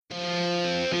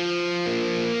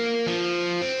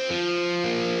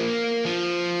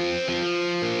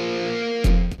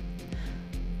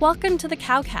Welcome to the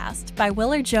CowCast by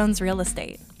Willard Jones Real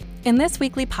Estate. In this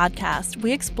weekly podcast,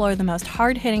 we explore the most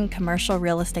hard-hitting commercial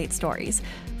real estate stories,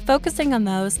 focusing on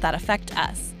those that affect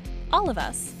us, all of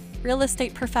us, real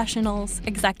estate professionals,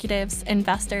 executives,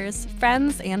 investors,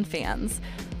 friends, and fans.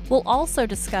 We'll also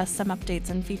discuss some updates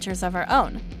and features of our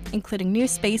own, including new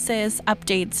spaces,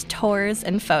 updates, tours,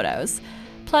 and photos.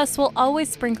 Plus, we'll always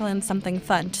sprinkle in something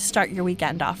fun to start your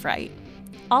weekend off right.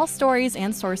 All stories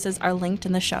and sources are linked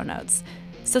in the show notes.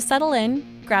 So settle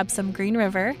in, grab some Green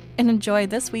River, and enjoy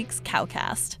this week's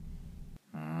CowCast.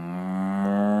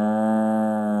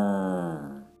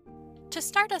 To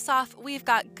start us off, we've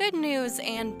got good news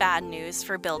and bad news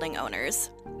for building owners.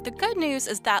 The good news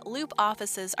is that Loop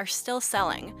offices are still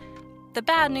selling. The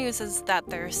bad news is that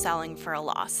they're selling for a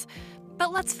loss.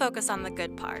 But let's focus on the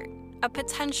good part. A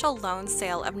potential loan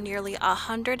sale of nearly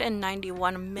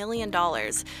 $191 million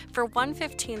for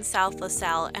 115 South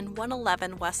LaSalle and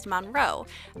 111 West Monroe,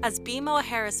 as BMO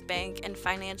Harris Bank and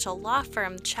financial law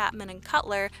firm Chapman &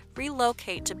 Cutler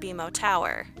relocate to BMO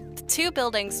Tower. The two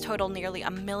buildings total nearly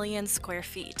 1 million square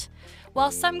feet.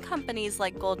 While some companies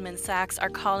like Goldman Sachs are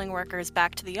calling workers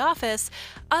back to the office,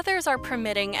 others are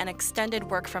permitting an extended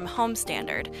work-from-home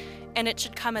standard. And it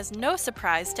should come as no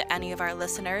surprise to any of our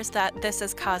listeners that this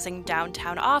is causing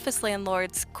downtown office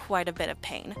landlords quite a bit of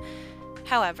pain.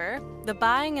 However, the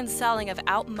buying and selling of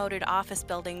outmoded office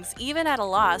buildings, even at a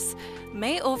loss,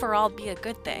 may overall be a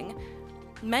good thing.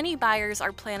 Many buyers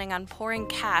are planning on pouring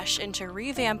cash into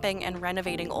revamping and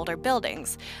renovating older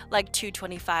buildings, like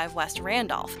 225 West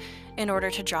Randolph, in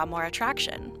order to draw more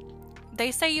attraction.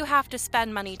 They say you have to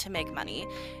spend money to make money,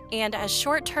 and as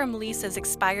short-term leases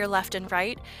expire left and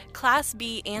right, Class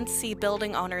B and C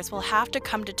building owners will have to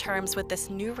come to terms with this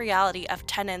new reality of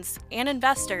tenants and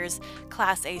investors'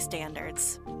 Class A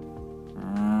standards.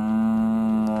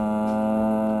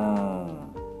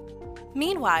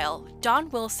 Meanwhile, Don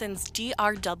Wilson's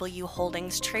DRW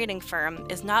Holdings trading firm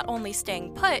is not only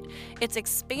staying put, it's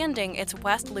expanding its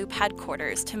West Loop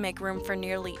headquarters to make room for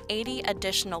nearly 80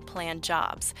 additional planned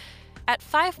jobs. At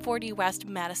 540 West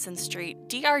Madison Street,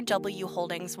 DRW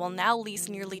Holdings will now lease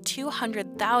nearly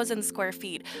 200,000 square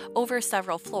feet over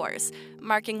several floors,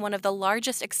 marking one of the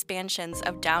largest expansions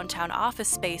of downtown office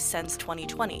space since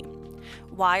 2020.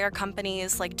 Why are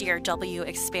companies like DRW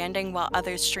expanding while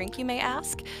others shrink, you may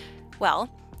ask? Well,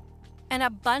 an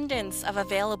abundance of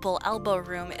available elbow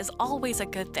room is always a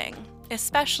good thing,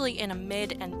 especially in a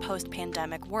mid- and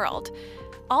post-pandemic world.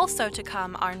 Also to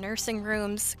come are nursing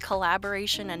rooms,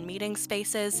 collaboration and meeting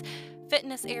spaces,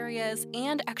 fitness areas,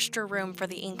 and extra room for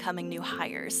the incoming new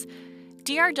hires.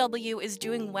 DRW is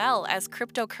doing well as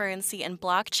cryptocurrency and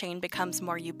blockchain becomes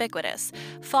more ubiquitous,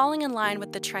 falling in line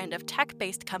with the trend of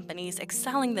tech-based companies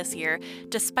excelling this year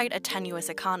despite a tenuous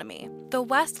economy. The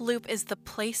West Loop is the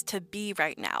place to be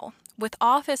right now, with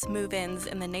office move-ins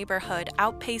in the neighborhood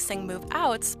outpacing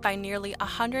move-outs by nearly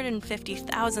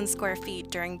 150,000 square feet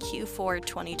during Q4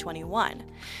 2021.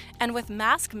 And with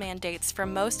mask mandates for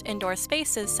most indoor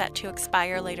spaces set to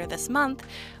expire later this month,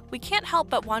 we can't help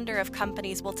but wonder if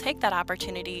companies will take that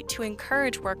opportunity to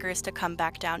encourage workers to come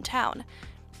back downtown.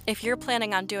 If you're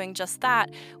planning on doing just that,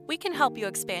 we can help you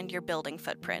expand your building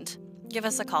footprint. Give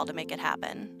us a call to make it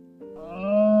happen.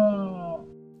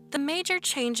 The major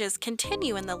changes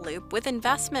continue in the Loop with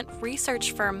investment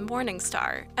research firm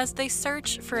Morningstar as they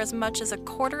search for as much as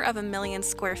 250,000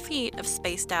 square feet of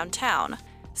space downtown.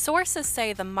 Sources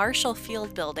say the Marshall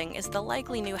Field building is the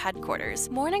likely new headquarters.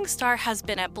 Morningstar has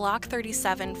been at Block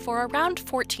 37 for around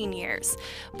 14 years,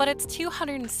 but its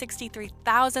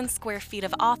 263,000 square feet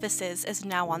of offices is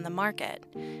now on the market.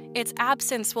 Its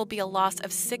absence will be a loss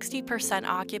of 60%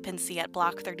 occupancy at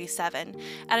Block 37,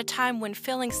 at a time when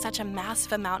filling such a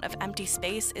massive amount of empty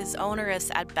space is onerous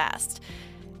at best.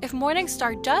 If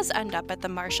Morningstar does end up at the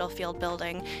Marshall Field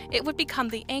building, it would become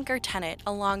the anchor tenant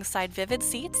alongside Vivid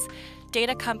Seats,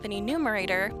 data company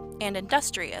Numerator, and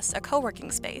Industrious, a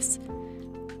co-working space.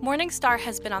 Morningstar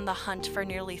has been on the hunt for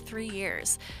nearly 3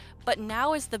 years, but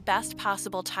now is the best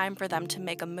possible time for them to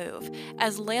make a move,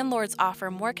 as landlords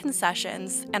offer more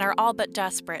concessions and are all but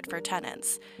desperate for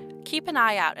tenants. Keep an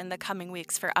eye out in the coming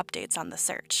weeks for updates on the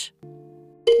search.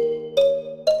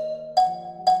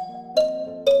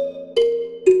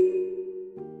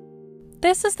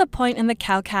 This is the point in the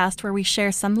CowCast where we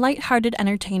share some lighthearted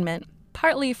entertainment,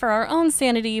 partly for our own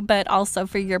sanity, but also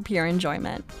for your pure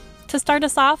enjoyment. To start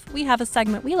us off, we have a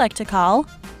segment we like to call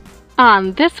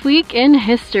On This Week in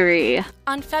History.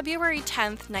 On February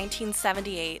 10th,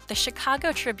 1978, the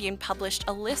Chicago Tribune published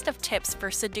a list of tips for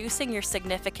seducing your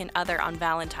significant other on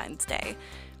Valentine's Day.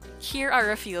 Here are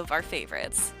a few of our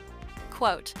favorites.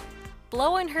 Quote,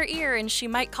 blow in her ear and she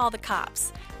might call the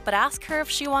cops. But ask her if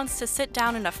she wants to sit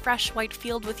down in a fresh white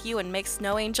field with you and make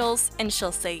snow angels, and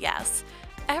she'll say yes.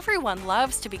 Everyone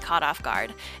loves to be caught off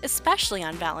guard, especially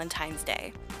on Valentine's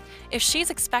Day. If she's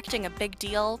expecting a big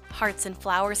deal, hearts and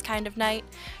flowers kind of night,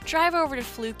 drive over to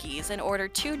Fluky's and order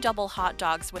 2 double hot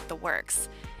dogs with the works.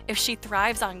 If she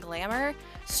thrives on glamour,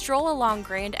 stroll along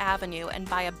Grand Avenue and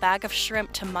buy a bag of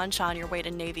shrimp to munch on your way to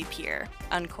Navy Pier."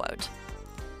 Unquote.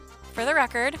 For the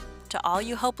record, to all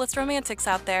you hopeless romantics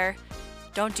out there,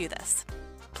 don't do this.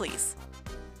 Please.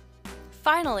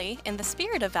 Finally, in the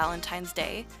spirit of Valentine's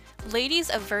Day, Ladies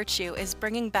of Virtue is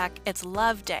bringing back its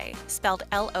Love Day, spelled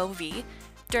L-O-V,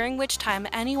 during which time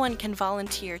anyone can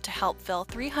volunteer to help fill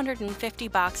 350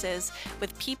 boxes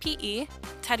with PPE,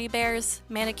 teddy bears,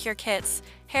 manicure kits,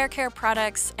 hair care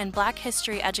products, and Black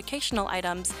History educational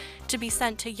items to be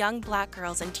sent to young Black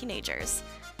girls and teenagers.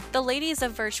 The Ladies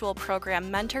of Virtue program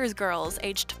mentors girls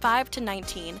aged 5 to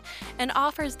 19 and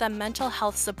offers them mental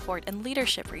health support and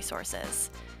leadership resources.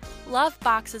 Love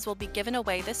boxes will be given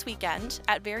away this weekend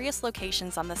at various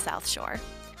locations on the South Shore.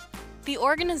 The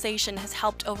organization has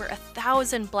helped over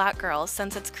 1,000 Black girls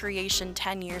since its creation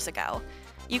 10 years ago.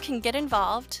 You can get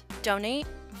involved, donate,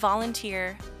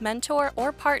 volunteer, mentor,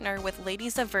 or partner with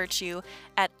Ladies of Virtue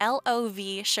at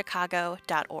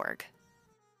lovchicago.org.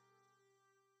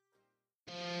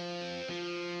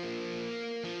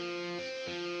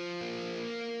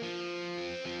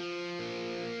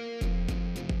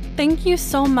 Thank you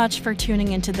so much for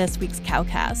tuning into this week's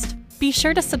CowCast. Be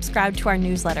sure to subscribe to our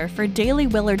newsletter for daily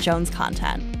Willard Jones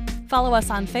content. Follow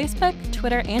us on Facebook,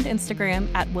 Twitter, and Instagram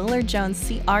at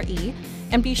WillardJonesCRE,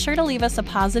 and be sure to leave us a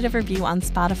positive review on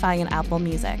Spotify and Apple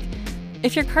Music.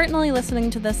 If you're currently listening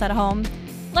to this at home,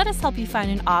 let us help you find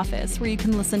an office where you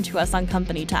can listen to us on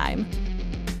company time.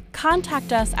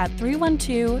 Contact us at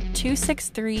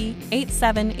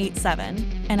 312-263-8787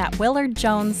 and at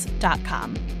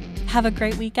willardjones.com. Have a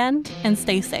great weekend and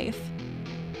stay safe.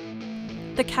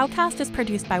 The CowCast is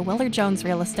produced by Willard Jones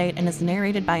Real Estate and is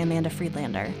narrated by Amanda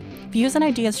Friedlander. Views and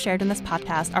ideas shared in this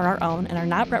podcast are our own and are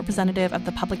not representative of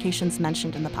the publications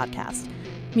mentioned in the podcast.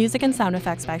 Music and sound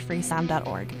effects by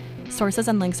freesound.org. Sources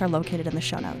and links are located in the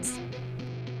show notes.